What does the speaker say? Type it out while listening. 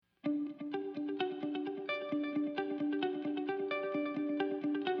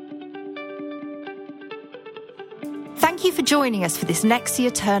Thank you for joining us for this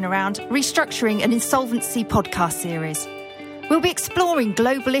Nexia Turnaround, Restructuring and Insolvency podcast series. We'll be exploring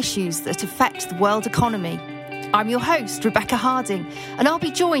global issues that affect the world economy. I'm your host, Rebecca Harding, and I'll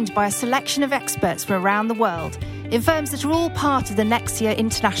be joined by a selection of experts from around the world in firms that are all part of the Nexia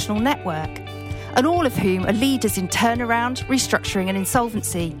International Network, and all of whom are leaders in turnaround, restructuring and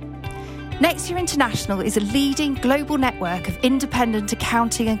insolvency. Nexia International is a leading global network of independent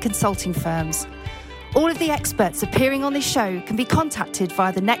accounting and consulting firms. All of the experts appearing on this show can be contacted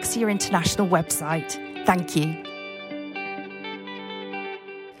via the Nexia International website. Thank you.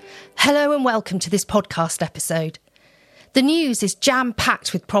 Hello and welcome to this podcast episode. The news is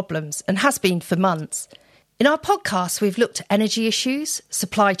jam-packed with problems and has been for months. In our podcast, we've looked at energy issues,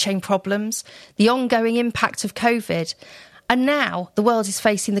 supply chain problems, the ongoing impact of COVID, and now the world is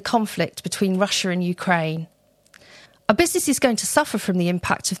facing the conflict between Russia and Ukraine. Are businesses going to suffer from the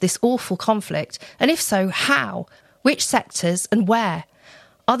impact of this awful conflict? And if so, how? Which sectors and where?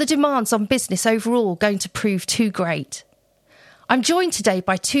 Are the demands on business overall going to prove too great? I'm joined today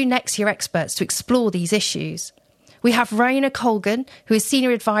by two Nexia experts to explore these issues. We have Rainer Colgan, who is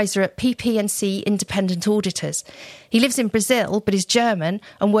Senior Advisor at PP&C Independent Auditors. He lives in Brazil, but is German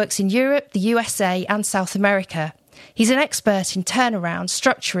and works in Europe, the USA and South America. He's an expert in turnaround,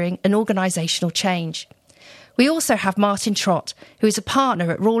 structuring and organisational change. We also have Martin Trott, who is a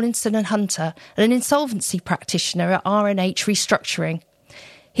partner at Rawlinson & Hunter and an insolvency practitioner at R&H Restructuring.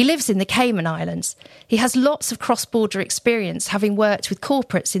 He lives in the Cayman Islands. He has lots of cross-border experience, having worked with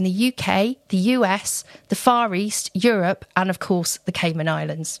corporates in the UK, the US, the Far East, Europe, and of course, the Cayman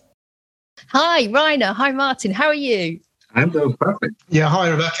Islands. Hi, Rainer. Hi, Martin. How are you? I'm doing perfect. Yeah, hi,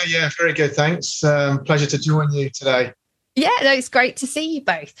 Rebecca. Yeah, very good. Thanks. Pleasure to join you today. Yeah, no, it's great to see you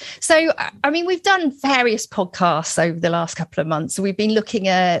both. So, I mean, we've done various podcasts over the last couple of months. So we've been looking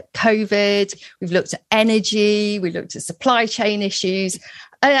at COVID, we've looked at energy, we looked at supply chain issues,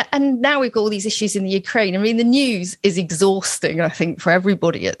 and now we've got all these issues in the Ukraine. I mean, the news is exhausting, I think, for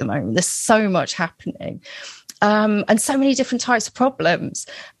everybody at the moment. There's so much happening. And so many different types of problems.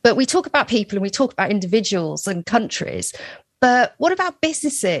 But we talk about people and we talk about individuals and countries. But what about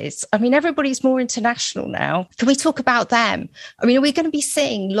businesses? I mean, everybody's more international now. Can we talk about them? I mean, are we going to be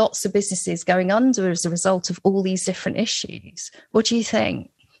seeing lots of businesses going under as a result of all these different issues? What do you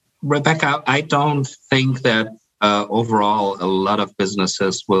think? Rebecca, I don't think that overall a lot of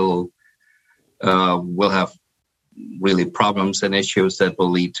businesses will have really problems and issues that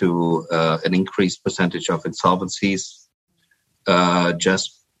will lead to an increased percentage of insolvencies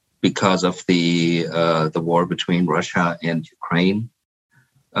just because of the war between Russia and Ukraine.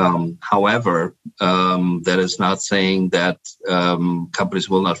 However, that is not saying that companies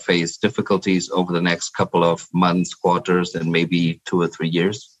will not face difficulties over the next couple of months, quarters, and maybe 2 or 3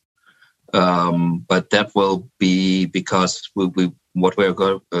 years. But that will be because what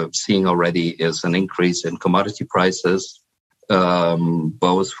we're seeing already is an increase in commodity prices,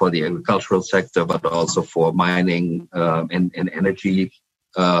 both for the agricultural sector, but also for mining and energy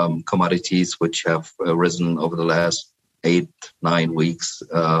commodities, which have risen over the last 8-9 weeks,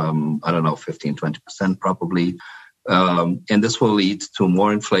 15-20% probably. And this will lead to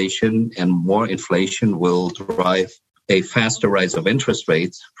more inflation, and more inflation will drive a faster rise of interest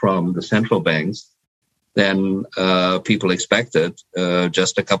rates from the central banks than people expected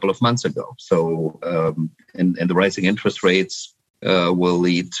just a couple of months ago. So, and the rising interest rates will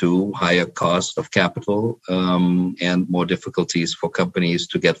lead to higher cost of capital and more difficulties for companies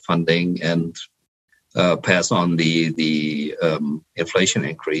to get funding and pass on the inflation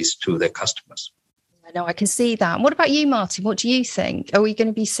increase to their customers. I know, I can see that. What about you, Martin? What do you think? Are we going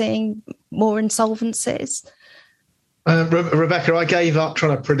to be seeing more insolvencies? Rebecca, I gave up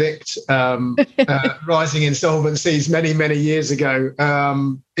trying to predict rising insolvencies many years ago.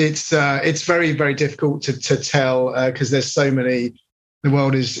 It's very, very difficult to tell because there's so many. The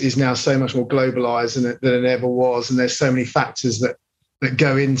world is now so much more globalized than it ever was, and there's so many factors that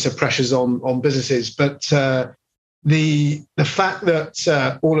go into pressures on businesses. But the fact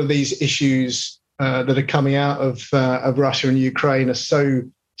that all of these issues that are coming out of Russia and Ukraine are so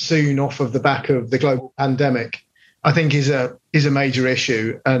soon off of the back of the global pandemic, I think is a major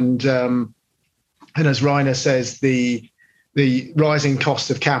issue, and as Rainer says, the rising cost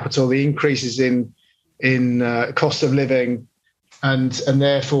of capital, the increases in cost of living, and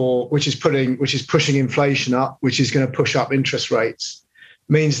therefore which is pushing inflation up, which is going to push up interest rates,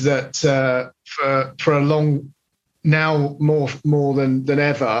 means that for a long now more than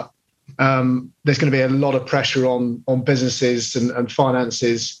ever, there's going to be a lot of pressure on businesses and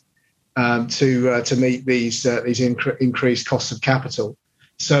finances to meet these increased costs of capital.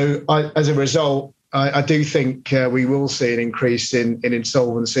 So as a result, I do think we will see an increase in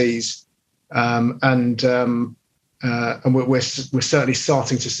insolvencies, and we're certainly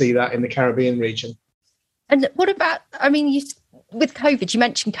starting to see that in the Caribbean region. And what about, with COVID, you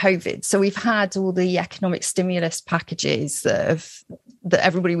mentioned COVID. So we've had all the economic stimulus packages that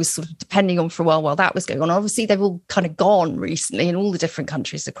everybody was sort of depending on for a while that was going on. Obviously, they've all kind of gone recently in all the different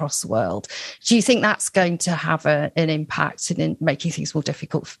countries across the world. Do you think that's going to have an impact in making things more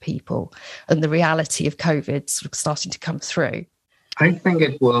difficult for people and the reality of COVID sort of starting to come through? I think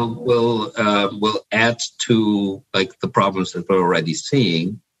it will add to like the problems that we're already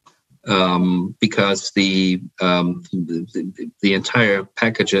seeing, because the entire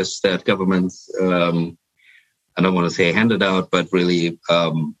packages that governments, I don't want to say handed out, but really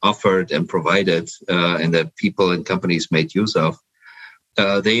offered and provided, and that people and companies made use of,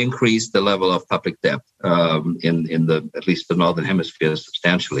 they increased the level of public debt in at least the Northern Hemisphere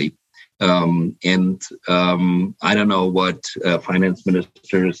substantially. And I don't know what finance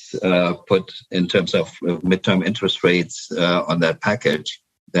ministers put in terms of midterm interest rates on that package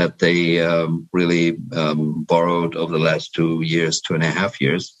that they really borrowed over the last 2.5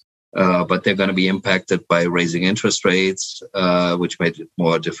 years. But they're going to be impacted by raising interest rates, which made it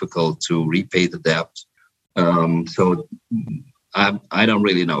more difficult to repay the debt. So I don't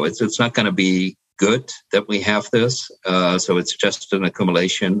really know. It's not going to be good that we have this. So it's just an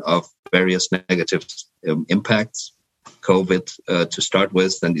accumulation of various negative impacts. COVID to start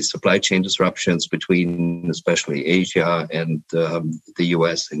with, then the supply chain disruptions between especially Asia and the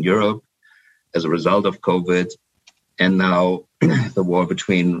US and Europe as a result of COVID. And now the war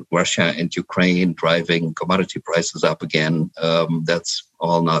between Russia and Ukraine driving commodity prices up again. That's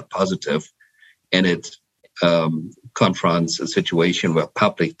all not positive. And it confronts a situation where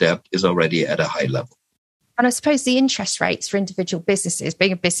public debt is already at a high level. And I suppose the interest rates for individual businesses,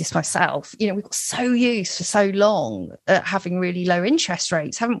 being a business myself, we've got so used for so long at having really low interest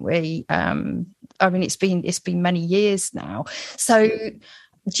rates, haven't we? It's been many years now. So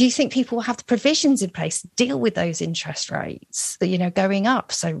do you think people will have the provisions in place to deal with those interest rates that, going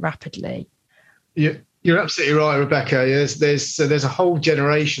up so rapidly? You're absolutely right, Rebecca. There's a whole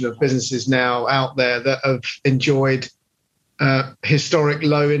generation of businesses now out there that have enjoyed historic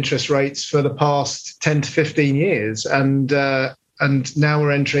low interest rates for the past 10 to 15 years. And now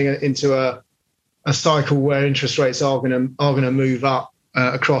we're entering into a cycle where interest rates are going to move up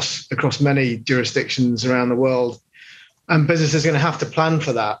across many jurisdictions around the world. And businesses are going to have to plan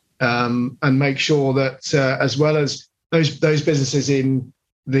for that and make sure that as well as those businesses in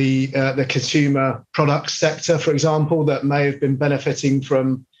the consumer products sector, for example, that may have been benefiting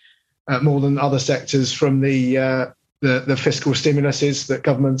from more than other sectors from the fiscal stimuluses that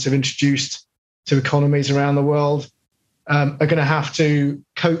governments have introduced to economies around the world, are going to have to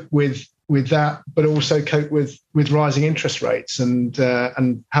cope with that, but also cope with rising interest rates and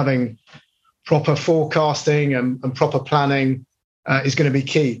having proper forecasting and proper planning is going to be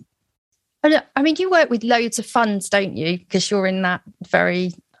key. You work with loads of funds, don't you? Because you're in that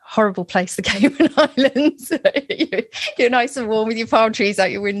very horrible place, the Cayman Islands. You're nice and warm with your palm trees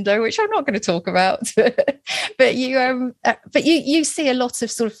out your window, which I'm not going to talk about. But you see a lot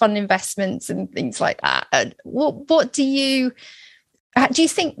of sort of fund investments and things like that. What do you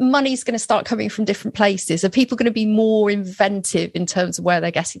think money's going to start coming from different places? Are people going to be more inventive in terms of where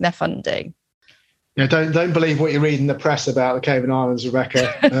they're getting their funding? Yeah, don't believe what you read in the press about the Cayman Islands,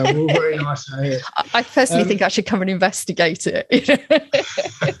 Rebecca. We're all very nice out here. I personally think I should come and investigate it.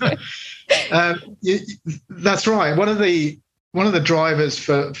 That's right. One of the drivers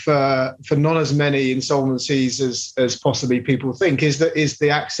for not as many insolvencies as possibly people think is the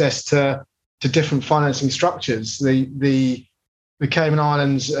access to different financing structures. The Cayman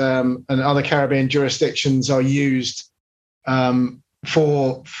Islands and other Caribbean jurisdictions are used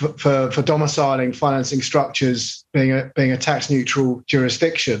for domiciling financing structures, being a tax neutral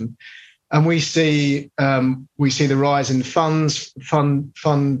jurisdiction, and we see the rise in fund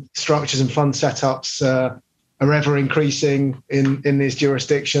structures and fund setups are ever increasing in these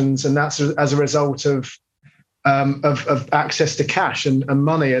jurisdictions, and that's as a result of access to cash and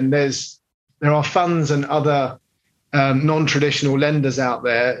money. And there are funds and other non-traditional lenders out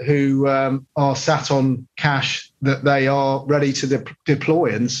there who are sat on cash that they are ready to deploy.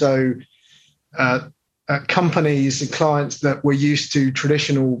 And so companies and clients that were used to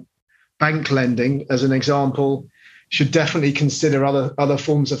traditional bank lending, as an example, should definitely consider other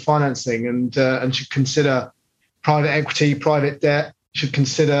forms of financing and should consider private equity, private debt, should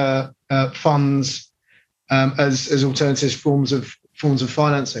consider funds as alternative forms of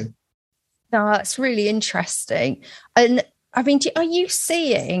financing. No, that's really interesting. And are you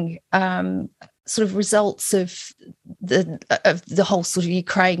seeing sort of results of the whole sort of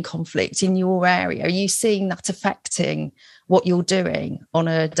Ukraine conflict in your area? Are you seeing that affecting what you're doing on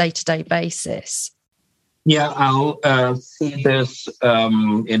a day-to-day basis? Yeah, I'll see this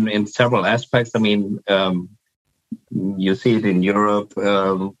in several aspects. I mean, you see it in Europe.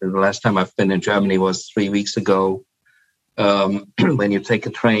 The last time I've been in Germany was 3 weeks ago. When you take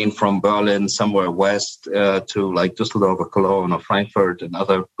a train from Berlin somewhere west to like Düsseldorf or Cologne or Frankfurt and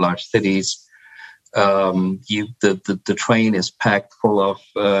other large cities, the train is packed full of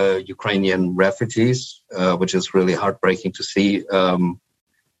Ukrainian refugees, which is really heartbreaking to see.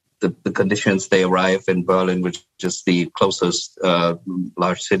 The conditions they arrive in Berlin, which is the closest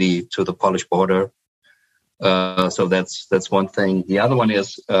large city to the Polish border. So that's one thing. The other one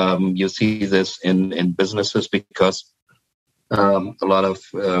is you see this in businesses because a lot of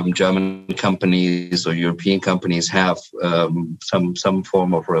German companies or European companies have some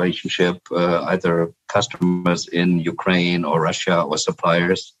form of relationship, either customers in Ukraine or Russia or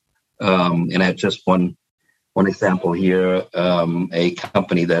suppliers. And I have just one example here, a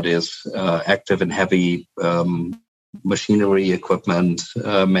company that is active in heavy machinery equipment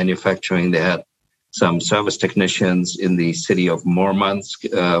manufacturing. They had some service technicians in the city of Murmansk,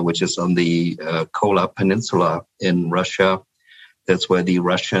 which is on the Kola Peninsula in Russia. That's where the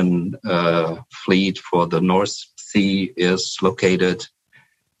Russian fleet for the North Sea is located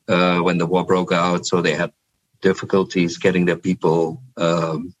when the war broke out. So they had difficulties getting their people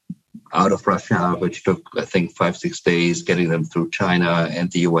out of Russia, which took, I think, 5-6 days, getting them through China and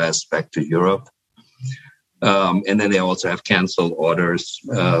the US back to Europe. And then they also have canceled orders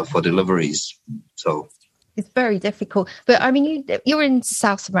for deliveries. So it's very difficult. But I mean, you're in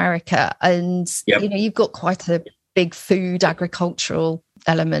South America, and yep. You've got quite a big food agricultural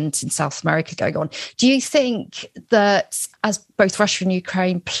element in South America going on. Do you think that as both Russia and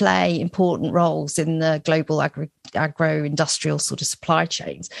Ukraine play important roles in the global agro-industrial sort of supply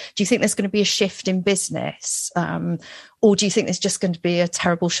chains, do you think there's going to be a shift in business? Or do you think there's just going to be a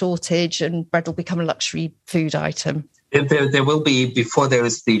terrible shortage and bread will become a luxury food item? There will be, before there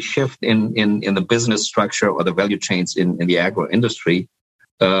is the shift in the business structure or the value chains in the agro industry,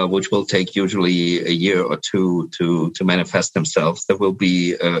 which will take usually a year or two to manifest themselves. There will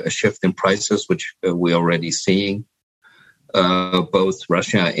be a shift in prices, which we're already seeing. Both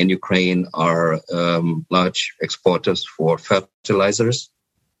Russia and Ukraine are large exporters for fertilizers.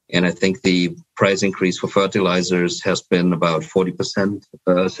 And I think the price increase for fertilizers has been about 40%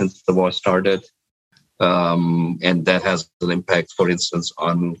 since the war started. And that has an impact, for instance,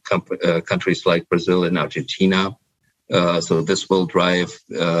 on countries like Brazil and Argentina. So this will drive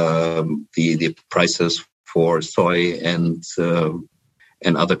the prices for soy and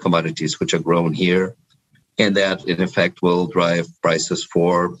other commodities which are grown here. And that, in effect, will drive prices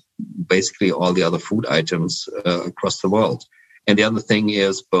for basically all the other food items across the world. And the other thing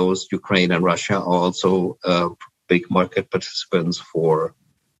is both Ukraine and Russia are also big market participants for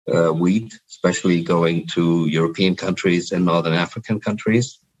wheat, especially going to European countries and Northern African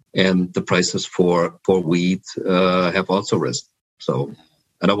countries. And the prices for wheat have also risen. So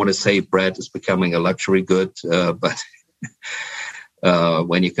I don't want to say bread is becoming a luxury good, but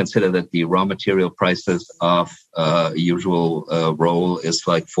when you consider that the raw material prices of usual roll is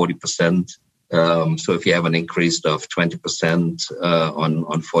like 40%, so if you have an increase of 20%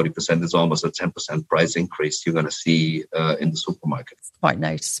 on 40%, it's almost a 10% price increase you're going to see in the supermarket. It's quite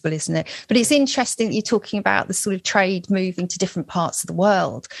noticeable, isn't it? But it's interesting that you're talking about the sort of trade moving to different parts of the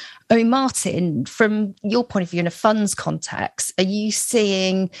world. I mean, Martin, from your point of view in a funds context, are you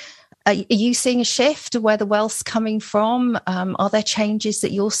seeing a shift of where the wealth's coming from? Are there changes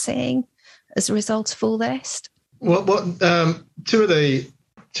that you're seeing as a result of all this? Well, two of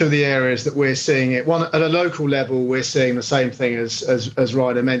the areas that we're seeing it, one at a local level, we're seeing the same thing as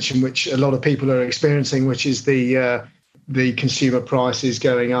Ryder mentioned, which a lot of people are experiencing, which is the consumer prices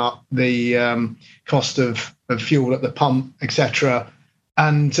going up, the cost of fuel at the pump, etc.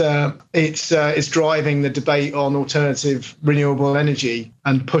 And it's driving the debate on alternative renewable energy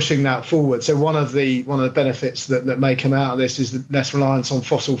and pushing that forward. So one of the benefits that may come out of this is less reliance on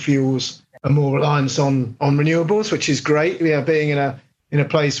fossil fuels and more reliance on renewables, which is great. Being in a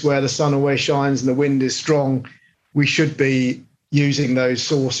place where the sun always shines and the wind is strong, we should be using those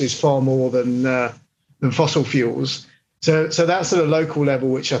sources far more than fossil fuels. So that's at a local level,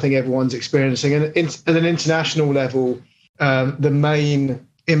 which I think everyone's experiencing. And at an international level, the main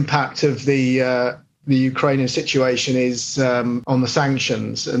impact of the Ukrainian situation is on the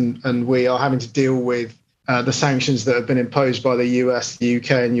sanctions, and we are having to deal with the sanctions that have been imposed by the US, the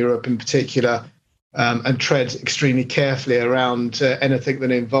UK, and Europe in particular and tread extremely carefully around anything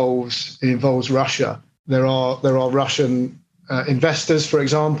that involves Russia. There are Russian investors, for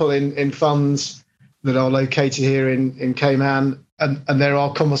example, in funds that are located here in Cayman, and there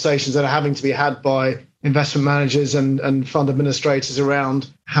are conversations that are having to be had by investment managers and fund administrators around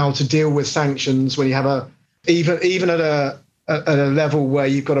how to deal with sanctions when you have even at a level where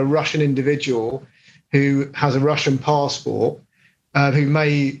you've got a Russian individual who has a Russian passport, who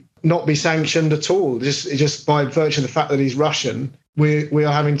may not be sanctioned at all, just by virtue of the fact that he's Russian. We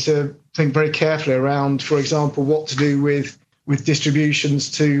are having to think very carefully around, for example, what to do with distributions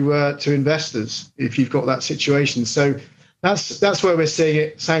to investors if you've got that situation. So that's where we're seeing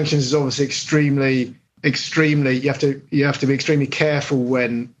it. Sanctions is obviously extremely. You have to be extremely careful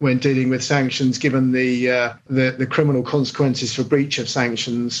when dealing with sanctions, given the criminal consequences for breach of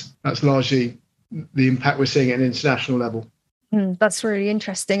sanctions. That's largely the impact we're seeing at an international level. That's really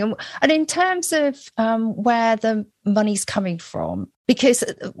interesting. And in terms of where the money's coming from, because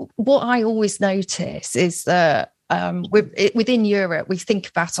what I always notice is that within Europe, we think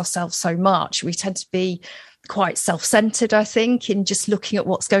about ourselves so much. We tend to be quite self-centered, I think, in just looking at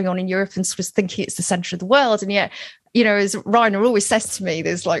what's going on in Europe and sort of thinking it's the center of the world. And yet, you know, as Rainer always says to me,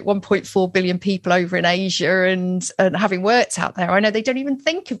 there's like 1.4 billion people over in Asia, and having worked out there, I know they don't even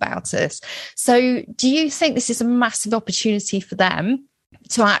think about us. So do you think this is a massive opportunity for them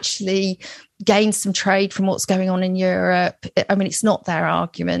to actually gain some trade from what's going on in Europe? I mean, it's not their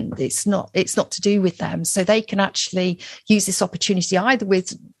argument. It's not to do with them. So they can actually use this opportunity either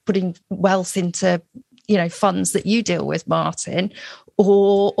with putting wealth into, you know, funds that you deal with, Martin,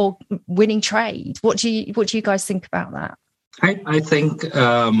 or winning trade. What do you guys think about that? I think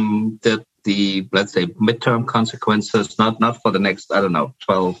that the, let's say, midterm consequences, not for the next,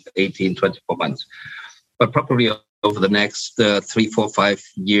 12, 18, 24 months, but probably over the next 3, 4, 5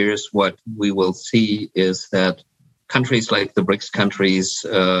 years, what we will see is that countries like the BRICS countries,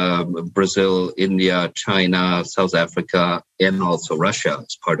 Brazil, India, China, South Africa, and also Russia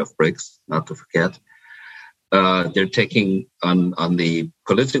as part of BRICS, not to forget, they're taking on the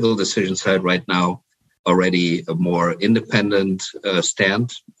political decision side right now already a more independent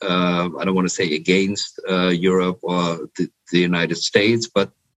stand. I don't want to say against Europe or the United States,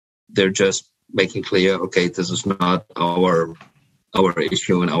 but they're just making clear, okay, this is not our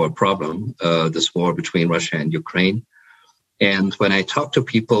issue and our problem, this war between Russia and Ukraine. And when I talk to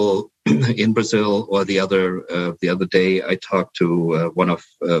people in Brazil, or the other day, I talked to one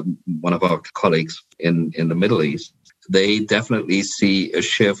of our colleagues in the Middle East. They definitely see a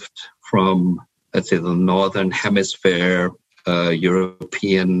shift from, let's say, the Northern Hemisphere,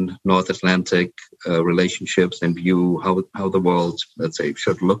 European, North Atlantic relationships, and view how the world, let's say,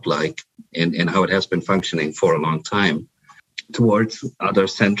 should look like and how it has been functioning for a long time, towards other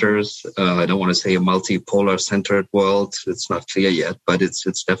centers. I don't want to say a multipolar centered world. It's not clear yet, but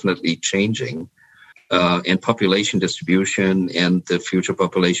it's definitely changing. And population distribution and the future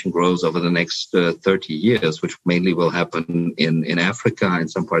population growth over the next 30 years, which mainly will happen in Africa and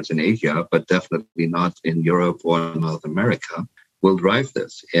some parts in Asia, but definitely not in Europe or North America, will drive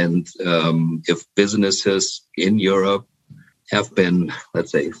this. And if businesses in Europe have been,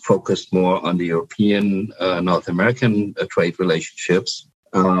 let's say, focused more on the European, North American trade relationships,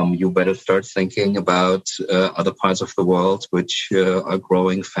 you better start thinking about other parts of the world which are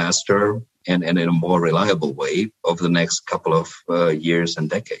growing faster and in a more reliable way over the next couple of years and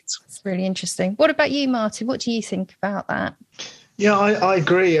decades. It's really interesting. What about you, Martin? What do you think about that? Yeah, I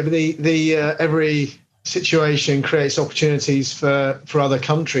agree. Every situation creates opportunities for other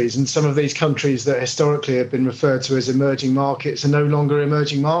countries, and some of these countries that historically have been referred to as emerging markets are no longer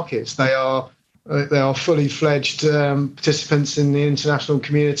emerging markets. They are fully fledged participants in the international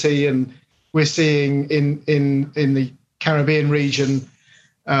community, and we're seeing in the Caribbean region,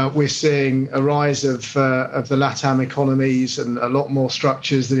 we're seeing a rise of the LATAM economies and a lot more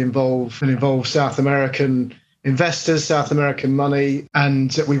structures that involve South American investors, South American money,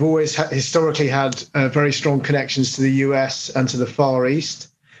 and we've always historically had very strong connections to the US and to the Far East.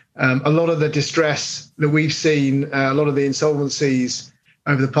 A lot of the distress that we've seen, a lot of the insolvencies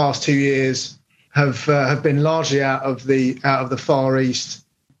over the past 2 years have been largely out of the Far East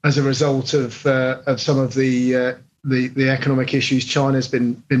as a result of some of the economic issues China's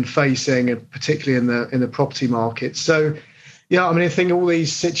been facing, and particularly in the property market. So, yeah, I mean, I think all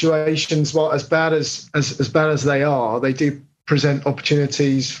these situations, while as bad as they are, they do present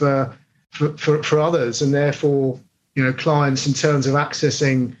opportunities for others, and therefore, you know, clients in terms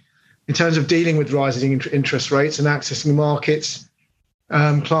of dealing with rising interest rates and accessing markets.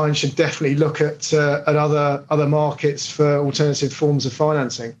 Clients should definitely look at other markets for alternative forms of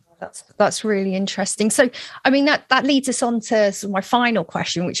financing. That's really interesting. So, I mean, that leads us on to sort of my final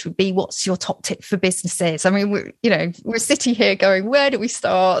question, which would be, what's your top tip for businesses? I mean, we're sitting here going, where do we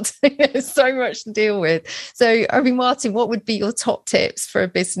start? There's so much to deal with. So, I mean, Martin, what would be your top tips for a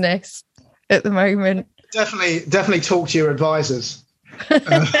business at the moment? Definitely talk to your advisors.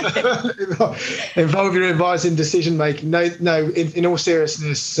 Involve your advisor in decision making. No. In all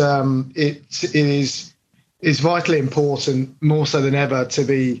seriousness, it is vitally important, more so than ever, to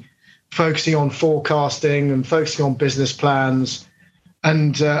be focusing on forecasting and focusing on business plans,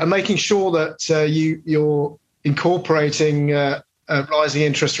 and making sure that you're incorporating rising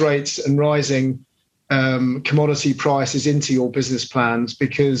interest rates and rising commodity prices into your business plans,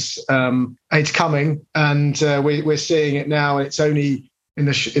 because it's coming, and we're seeing it now. It's only in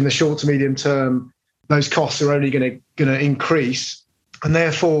the short to medium term, those costs are only going to increase, and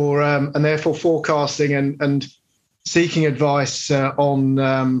therefore forecasting and seeking advice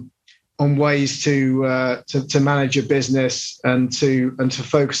on ways to manage your business and to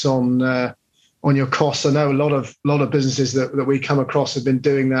focus on your costs. I know a lot of businesses that we come across have been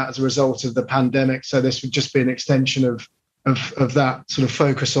doing that as a result of the pandemic. So this would just be an extension of that sort of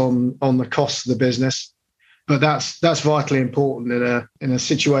focus on the costs of the business. But that's vitally important in a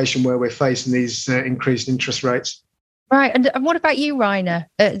situation where we're facing these increased interest rates. Right. And what about you, Rainer?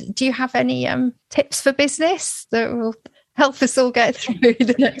 Do you have any tips for business that will help us all get through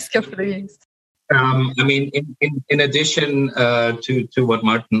the next couple of years? I mean, in addition to what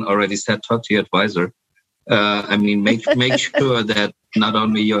Martin already said, talk to your advisor. I mean, make sure that not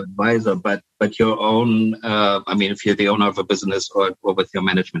only your advisor, but your own, I mean, if you're the owner of a business or with your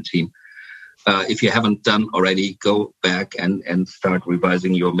management team, if you haven't done already, go back and start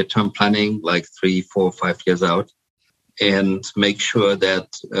revising your midterm planning, like 3, 4, 5 years out, and make sure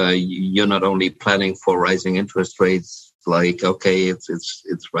that you're not only planning for rising interest rates. Like, okay,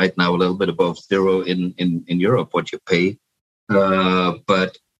 it's right now a little bit above zero in Europe, what you pay,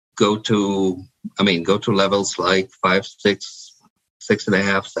 but go to levels like 5, 6,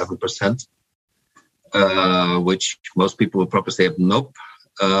 6.5, 7%, which most people will probably say nope.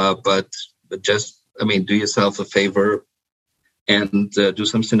 But just, I mean, do yourself a favor and do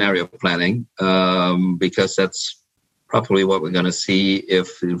some scenario planning, because that's probably what we're going to see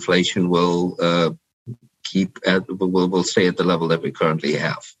if inflation will will stay at the level that we currently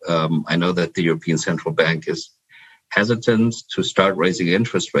have. I know that the European Central Bank is hesitant to start raising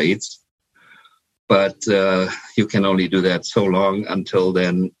interest rates, but you can only do that so long until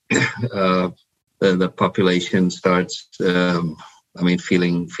then the population starts,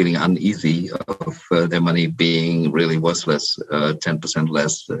 feeling uneasy of their money being really worthless, 10%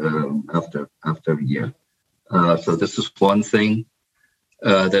 less after a year. So this is one thing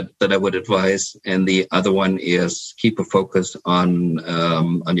that I would advise, and the other one is keep a focus on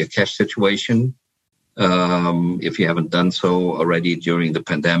your cash situation. If you haven't done so already during the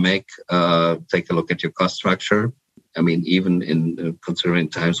pandemic, take a look at your cost structure. I mean, even in considering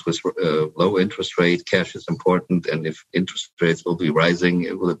times with low interest rate, cash is important, and if interest rates will be rising,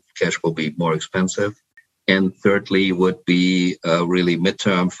 cash will be more expensive. And thirdly, would be really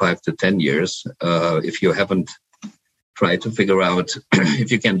midterm, 5 to 10 years. If you haven't try to figure out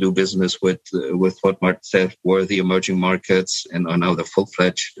if you can do business with what Martin said were the emerging markets and are now the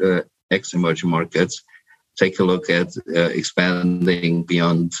full-fledged ex-emerging markets. Take a look at expanding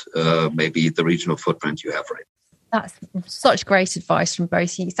beyond maybe the regional footprint you have right now. That's such great advice from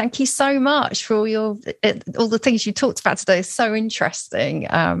both of you. Thank you so much for all the things you talked about today. It's so interesting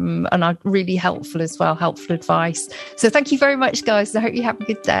and really helpful as well, helpful advice. So thank you very much, guys. I hope you have a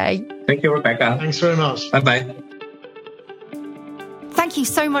good day. Thank you, Rebecca. Thanks very much. Bye-bye. Thank you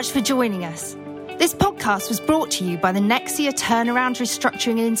so much for joining us. This podcast was brought to you by the Nexia Turnaround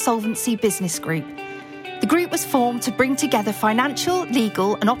Restructuring and Insolvency Business Group. The group was formed to bring together financial,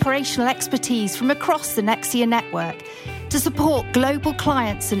 legal and operational expertise from across the Nexia network to support global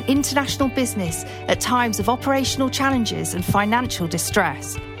clients and international business at times of operational challenges and financial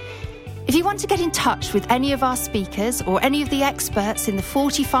distress. If you want to get in touch with any of our speakers or any of the experts in the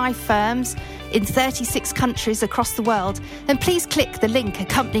 45 firms in 36 countries across the world, then please click the link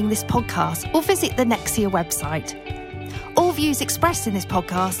accompanying this podcast or visit the Nexia website. All views expressed in this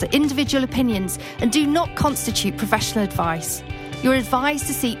podcast are individual opinions and do not constitute professional advice. You're advised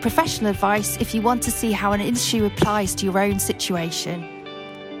to seek professional advice if you want to see how an issue applies to your own situation.